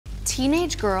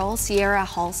Teenage girl Sierra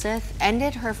Halseth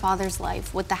ended her father's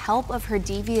life with the help of her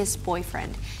devious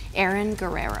boyfriend, Aaron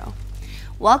Guerrero.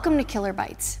 Welcome to Killer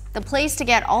Bites, the place to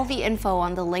get all the info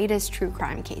on the latest true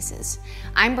crime cases.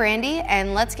 I'm Brandi,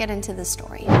 and let's get into the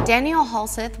story. Daniel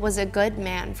Halseth was a good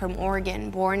man from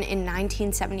Oregon, born in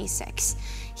 1976.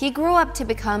 He grew up to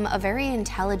become a very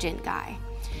intelligent guy.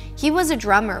 He was a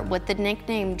drummer with the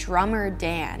nickname Drummer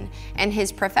Dan, and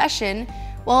his profession,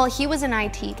 well, he was an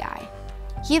IT guy.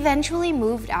 He eventually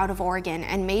moved out of Oregon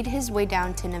and made his way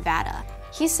down to Nevada.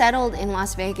 He settled in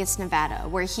Las Vegas, Nevada,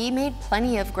 where he made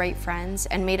plenty of great friends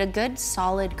and made a good,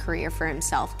 solid career for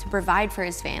himself to provide for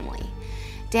his family.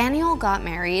 Daniel got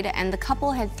married and the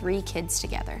couple had 3 kids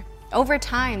together. Over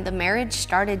time, the marriage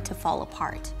started to fall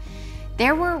apart.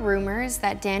 There were rumors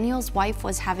that Daniel's wife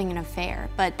was having an affair,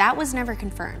 but that was never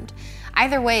confirmed.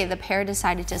 Either way, the pair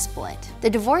decided to split. The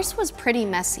divorce was pretty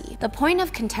messy. The point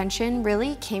of contention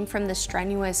really came from the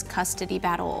strenuous custody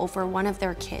battle over one of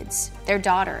their kids, their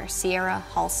daughter, Sierra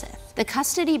Halseth. The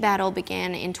custody battle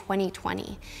began in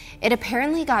 2020. It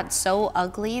apparently got so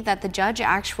ugly that the judge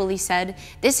actually said,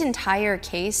 "This entire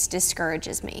case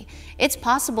discourages me. It's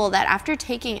possible that after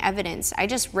taking evidence, I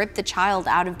just ripped the child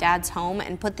out of dad's home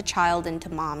and put the child into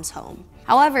mom's home."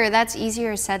 However, that's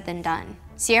easier said than done.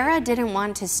 Sierra didn't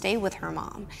want to stay with her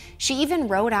mom. She even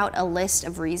wrote out a list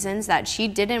of reasons that she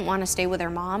didn't want to stay with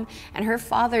her mom, and her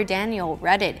father Daniel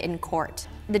read it in court.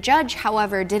 The judge,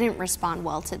 however, didn't respond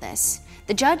well to this.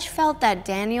 The judge felt that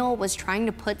Daniel was trying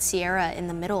to put Sierra in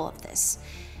the middle of this.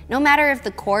 No matter if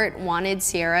the court wanted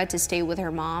Sierra to stay with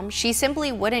her mom, she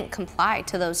simply wouldn't comply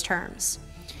to those terms.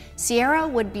 Sierra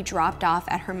would be dropped off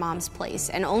at her mom's place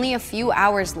and only a few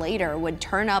hours later would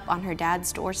turn up on her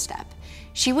dad's doorstep.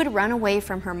 She would run away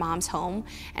from her mom's home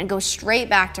and go straight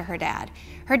back to her dad.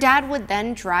 Her dad would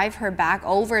then drive her back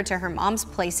over to her mom's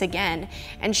place again,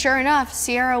 and sure enough,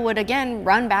 Sierra would again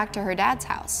run back to her dad's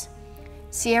house.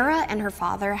 Sierra and her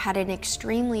father had an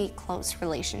extremely close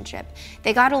relationship.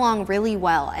 They got along really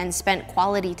well and spent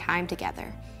quality time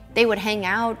together. They would hang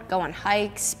out, go on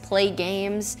hikes, play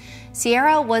games.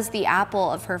 Sierra was the apple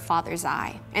of her father's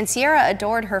eye, and Sierra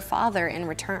adored her father in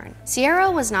return. Sierra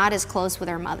was not as close with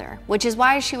her mother, which is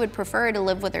why she would prefer to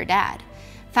live with her dad.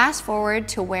 Fast forward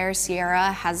to where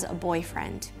Sierra has a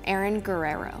boyfriend, Aaron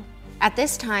Guerrero. At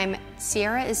this time,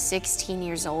 Sierra is 16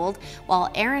 years old, while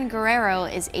Aaron Guerrero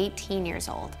is 18 years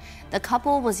old. The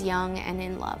couple was young and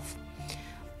in love.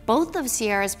 Both of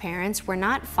Sierra's parents were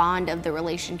not fond of the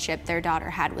relationship their daughter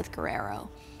had with Guerrero.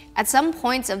 At some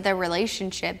points of their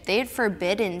relationship, they had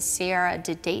forbidden Sierra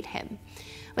to date him.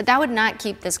 But that would not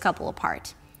keep this couple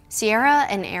apart. Sierra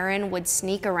and Aaron would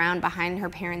sneak around behind her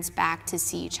parents' back to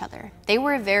see each other. They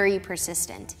were very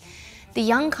persistent. The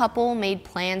young couple made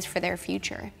plans for their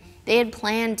future. They had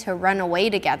planned to run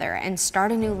away together and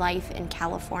start a new life in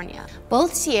California.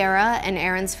 Both Sierra and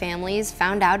Aaron's families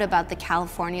found out about the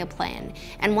California plan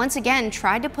and once again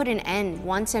tried to put an end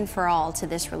once and for all to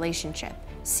this relationship.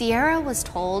 Sierra was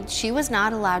told she was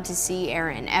not allowed to see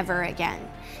Aaron ever again.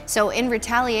 So in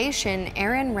retaliation,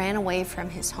 Aaron ran away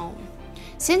from his home.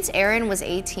 Since Aaron was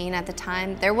 18 at the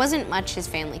time, there wasn't much his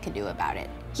family could do about it.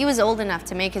 He was old enough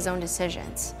to make his own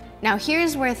decisions. Now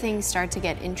here's where things start to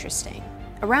get interesting.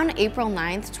 Around April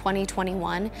 9th,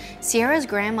 2021, Sierra's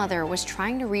grandmother was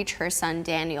trying to reach her son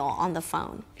Daniel on the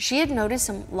phone. She had noticed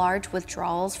some large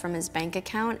withdrawals from his bank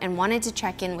account and wanted to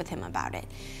check in with him about it.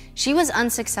 She was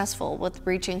unsuccessful with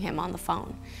reaching him on the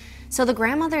phone. So the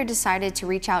grandmother decided to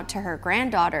reach out to her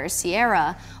granddaughter,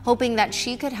 Sierra, hoping that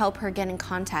she could help her get in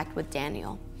contact with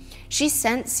Daniel. She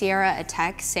sent Sierra a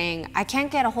text saying, "I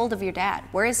can't get a hold of your dad.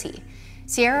 Where is he?"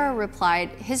 Sierra replied,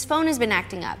 "His phone has been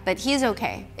acting up, but he's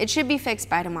okay. It should be fixed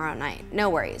by tomorrow night. No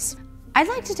worries." I'd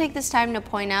like to take this time to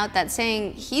point out that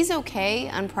saying "he's okay"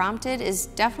 unprompted is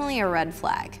definitely a red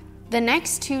flag. The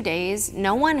next 2 days,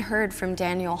 no one heard from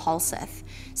Daniel Halseth.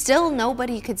 Still,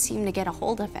 nobody could seem to get a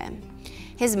hold of him.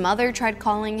 His mother tried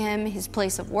calling him, his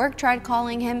place of work tried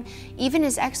calling him, even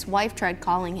his ex-wife tried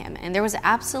calling him, and there was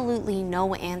absolutely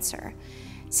no answer.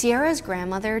 Sierra's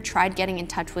grandmother tried getting in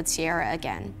touch with Sierra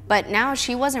again, but now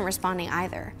she wasn't responding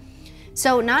either.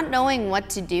 So not knowing what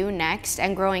to do next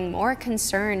and growing more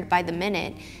concerned by the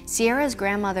minute, Sierra's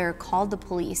grandmother called the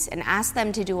police and asked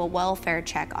them to do a welfare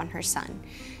check on her son.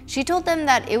 She told them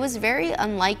that it was very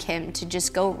unlike him to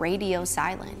just go radio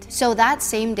silent. So that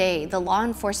same day, the law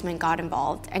enforcement got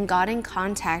involved and got in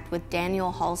contact with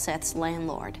Daniel Halseth's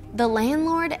landlord. The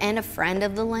landlord and a friend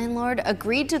of the landlord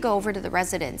agreed to go over to the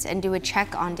residence and do a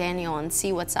check on Daniel and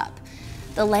see what's up.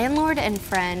 The landlord and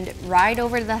friend ride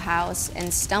over to the house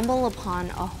and stumble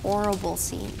upon a horrible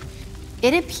scene.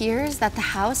 It appears that the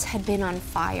house had been on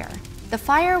fire. The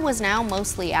fire was now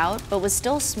mostly out, but was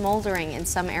still smoldering in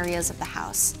some areas of the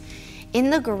house. In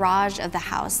the garage of the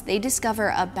house, they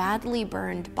discover a badly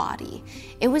burned body.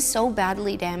 It was so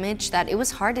badly damaged that it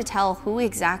was hard to tell who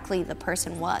exactly the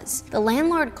person was. The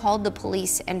landlord called the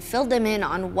police and filled them in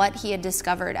on what he had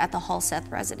discovered at the Halseth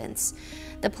residence.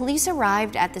 The police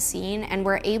arrived at the scene and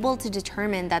were able to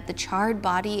determine that the charred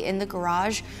body in the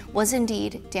garage was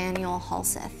indeed Daniel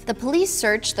Halseth. The police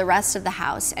searched the rest of the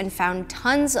house and found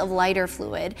tons of lighter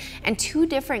fluid and 2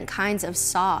 different kinds of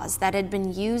saws that had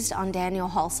been used on Daniel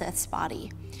Halseth's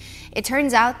body. It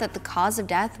turns out that the cause of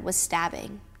death was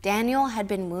stabbing. Daniel had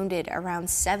been wounded around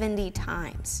 70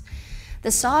 times. The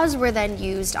saws were then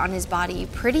used on his body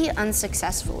pretty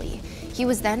unsuccessfully. He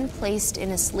was then placed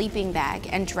in a sleeping bag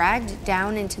and dragged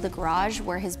down into the garage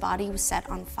where his body was set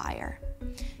on fire.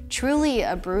 Truly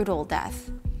a brutal death.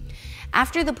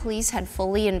 After the police had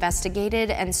fully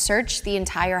investigated and searched the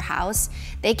entire house,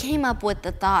 they came up with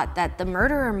the thought that the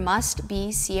murderer must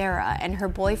be Sierra and her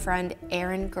boyfriend,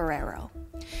 Aaron Guerrero.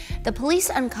 The police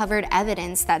uncovered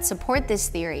evidence that support this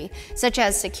theory, such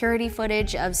as security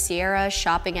footage of Sierra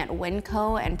shopping at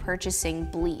Winco and purchasing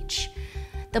bleach.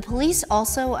 The police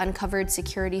also uncovered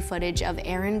security footage of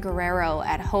Aaron Guerrero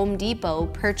at Home Depot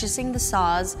purchasing the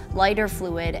saws, lighter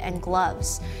fluid, and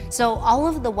gloves. So all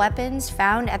of the weapons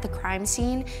found at the crime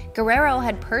scene, Guerrero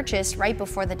had purchased right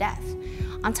before the death.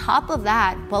 On top of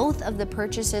that, both of the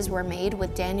purchases were made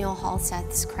with Daniel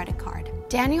Halseth's credit card.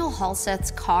 Daniel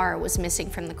Halseth's car was missing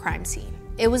from the crime scene.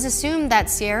 It was assumed that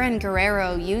Sierra and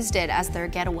Guerrero used it as their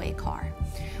getaway car.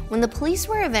 When the police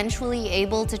were eventually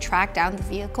able to track down the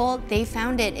vehicle, they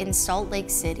found it in Salt Lake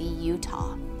City,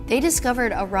 Utah. They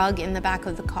discovered a rug in the back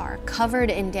of the car covered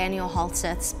in Daniel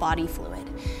Halseth's body fluid.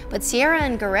 But Sierra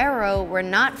and Guerrero were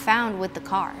not found with the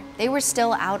car. They were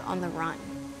still out on the run.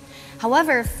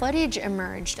 However, footage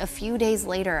emerged a few days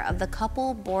later of the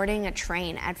couple boarding a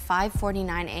train at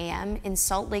 5:49 a.m. in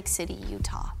Salt Lake City,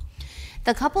 Utah.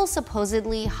 The couple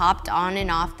supposedly hopped on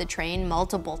and off the train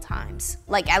multiple times,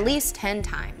 like at least 10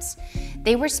 times.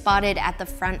 They were spotted at the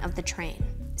front of the train.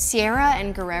 Sierra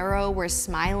and Guerrero were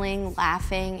smiling,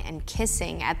 laughing, and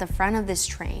kissing at the front of this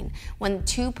train when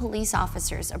 2 police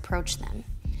officers approached them.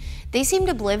 They seemed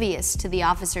oblivious to the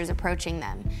officers approaching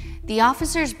them. The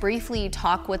officers briefly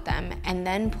talked with them and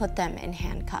then put them in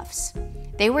handcuffs.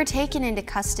 They were taken into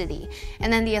custody,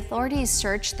 and then the authorities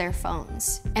searched their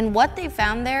phones. And what they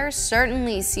found there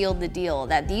certainly sealed the deal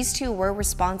that these 2 were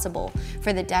responsible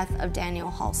for the death of Daniel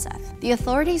Halseth. The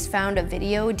authorities found a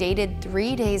video dated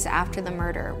 3 days after the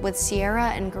murder with Sierra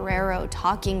and Guerrero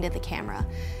talking to the camera.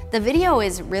 The video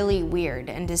is really weird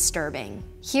and disturbing.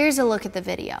 Here's a look at the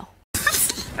video.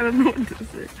 I don't know what to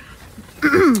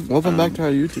say. Welcome back to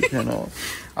our YouTube channel.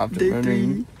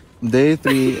 Day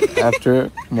 3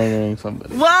 after murdering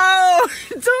somebody. Whoa!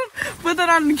 Don't put that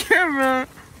on the camera.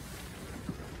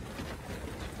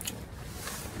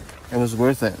 It was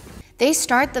worth it. They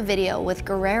start the video with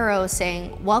Guerrero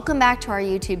saying, "Welcome back to our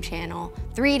YouTube channel,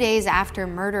 3 days after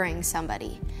murdering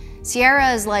somebody."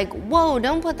 Sierra is like, "Whoa,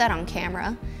 don't put that on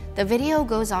camera." The video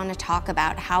goes on to talk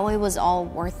about how it was all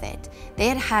worth it. They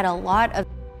had had a lot of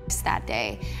that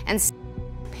day and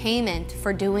payment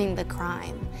for doing the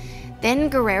crime. Then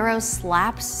Guerrero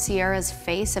slaps Sierra's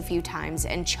face a few times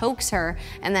and chokes her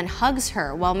and then hugs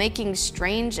her while making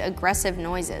strange, aggressive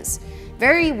noises.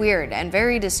 Very weird and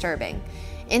very disturbing.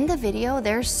 In the video,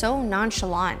 they're so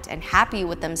nonchalant and happy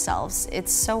with themselves,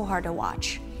 it's so hard to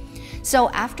watch. So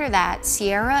after that,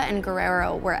 Sierra and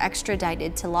Guerrero were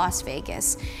extradited to Las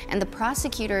Vegas, and the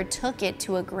prosecutor took it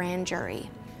to a grand jury.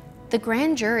 The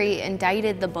grand jury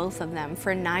indicted the both of them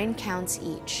for 9 counts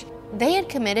each. They had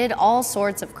committed all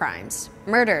sorts of crimes.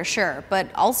 Murder, sure, but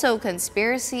also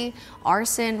conspiracy,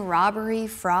 arson, robbery,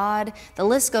 fraud, the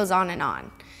list goes on and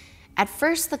on. At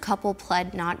first, the couple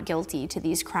pled not guilty to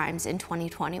these crimes in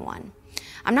 2021.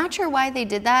 I'm not sure why they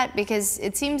did that because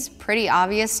it seems pretty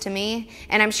obvious to me,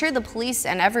 and I'm sure the police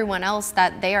and everyone else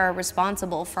that they are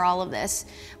responsible for all of this,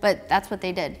 but that's what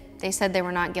they did. They said they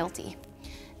were not guilty.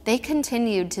 They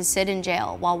continued to sit in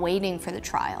jail while waiting for the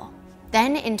trial.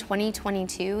 Then in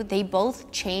 2022, they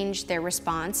both changed their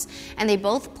response and they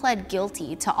both pled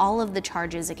guilty to all of the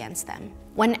charges against them.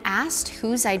 When asked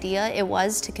whose idea it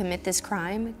was to commit this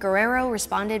crime, Guerrero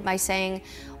responded by saying,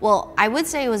 "Well, I would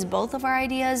say it was both of our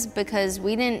ideas because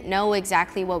we didn't know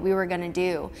exactly what we were gonna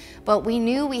do, but we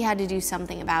knew we had to do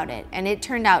something about it, and it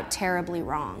turned out terribly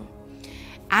wrong."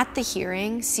 At the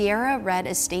hearing, Sierra read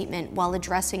a statement while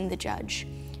addressing the judge.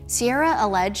 Sierra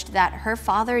alleged that her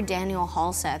father, Daniel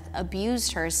Halseth,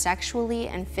 abused her sexually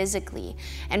and physically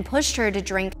and pushed her to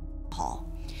drink alcohol.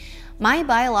 My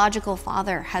biological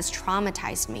father has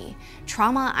traumatized me,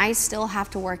 trauma I still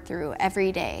have to work through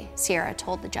every day, Sierra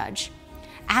told the judge.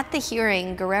 At the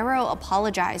hearing, Guerrero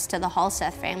apologized to the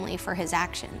Halseth family for his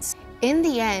actions. In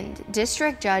the end,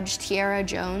 District Judge Tiara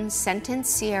Jones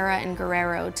sentenced Sierra and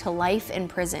Guerrero to life in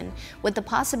prison with the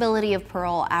possibility of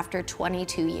parole after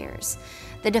 22 years.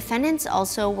 The defendants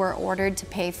also were ordered to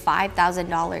pay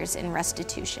 $5,000 in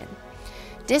restitution.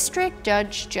 District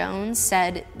Judge Jones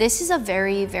said, "This is a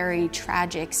very, very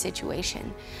tragic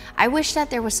situation. I wish that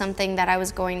there was something that I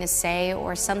was going to say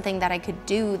or something that I could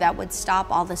do that would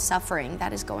stop all the suffering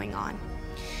that is going on."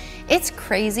 It's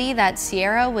crazy that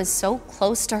Sierra was so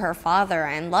close to her father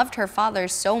and loved her father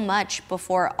so much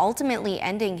before ultimately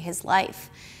ending his life.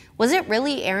 Was it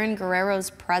really Aaron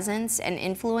Guerrero's presence and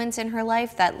influence in her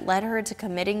life that led her to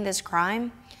committing this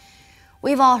crime?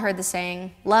 We've all heard the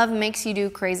saying, love makes you do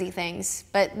crazy things,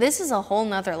 but this is a whole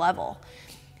nother level.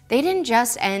 They didn't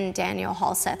just end Daniel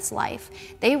Halseth's life,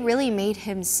 they really made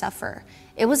him suffer.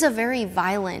 It was a very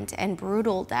violent and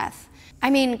brutal death.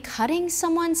 I mean, cutting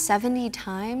someone 70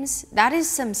 times, that is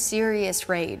some serious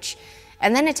rage.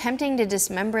 And then attempting to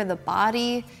dismember the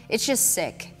body, it's just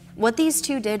sick. What these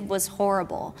two did was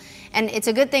horrible, and it's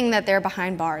a good thing that they're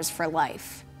behind bars for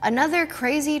life. Another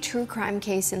crazy true crime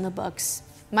case in the books.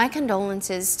 My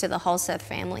condolences to the Halseth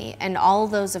family and all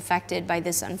those affected by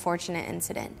this unfortunate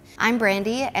incident. I'm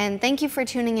Brandi, and thank you for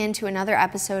tuning in to another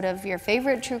episode of your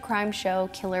favorite true crime show,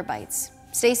 Killer Bites.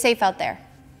 Stay safe out there.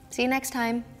 See you next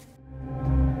time.